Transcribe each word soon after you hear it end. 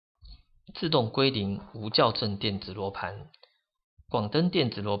自动归零无校正电子罗盘。广登电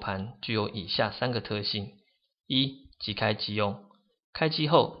子罗盘具有以下3个特性：一、即开即用，开机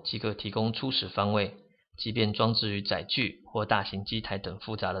后即可提供初始方位，即便装置于载具或大型机台等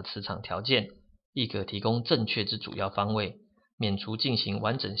复杂的磁场条件，亦可提供正确之主要方位，免除进行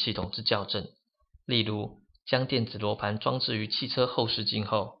完整系统之校正。例如，将电子罗盘装置于汽车后视镜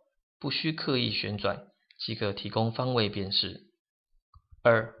后，不需刻意旋转，即可提供方位辨识。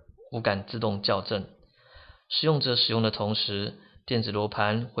2、无感自动校正，使用者使用的同时，电子罗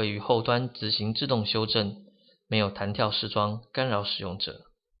盘会于后端执行自动修正，没有弹跳视窗干扰使用者。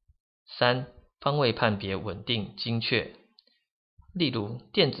3、方位判别稳定精确。例如，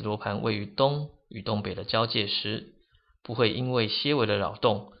电子罗盘位于东与东北的交界时，不会因为些微的扰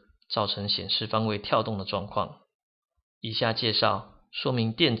动造成显示方位跳动的状况。以下介绍说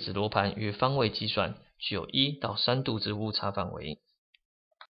明电子罗盘与方位计算具有1到3度之误差范围。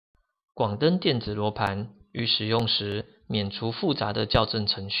广登电子罗盘于使用时免除复杂的校正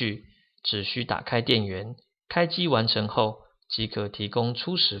程序，只需打开电源，开机完成后即可提供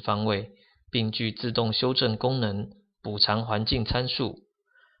初始方位，并具自动修正功能、补偿环境参数。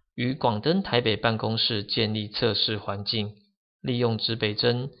于广登台北办公室建立测试环境，利用指北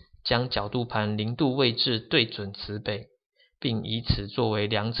针将角度盘0度位置对准磁北，并以此作为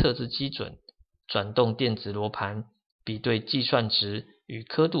量测之基准，转动电子罗盘，比对计算值与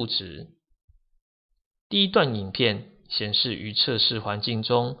刻度值。第一段影片显示于测试环境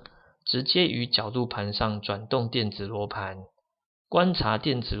中，直接于角度盘上转动电子罗盘，观察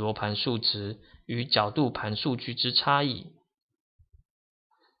电子罗盘数值与角度盘数据之差异。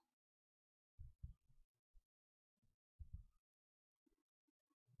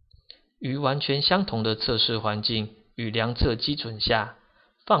于完全相同的测试环境与量测基准下，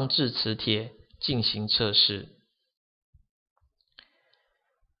放置磁铁进行测试。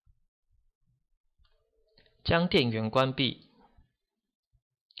将电源关闭，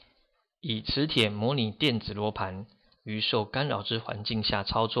以磁铁模拟电子罗盘于受干扰之环境下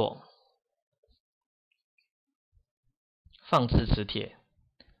操作。放置磁铁，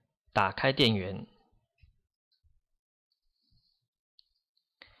打开电源。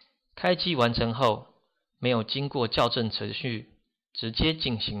开机完成后，没有经过校正程序，直接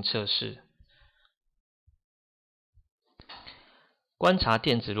进行测试。观察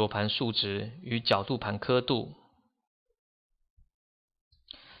电子罗盘数值与角度盘刻度，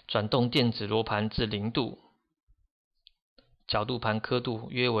转动电子罗盘至0度，角度盘刻度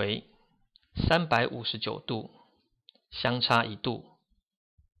约为359度，相差1度。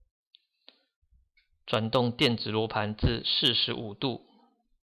转动电子罗盘至45度。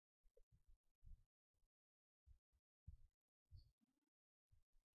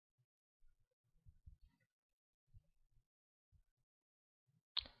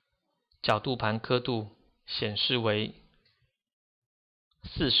角度盘刻度显示为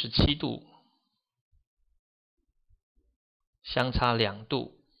47度，相差2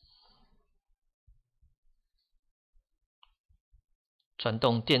度。转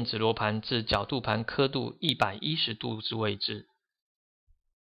动电子罗盘至角度盘刻度110度之位置。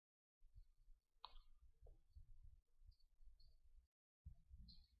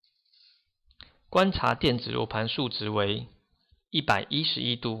观察电子罗盘数值为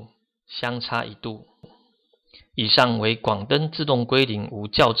111度，相差1度。以上为广登自动归零无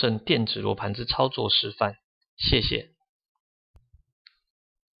校正电子罗盘之操作示范，谢谢。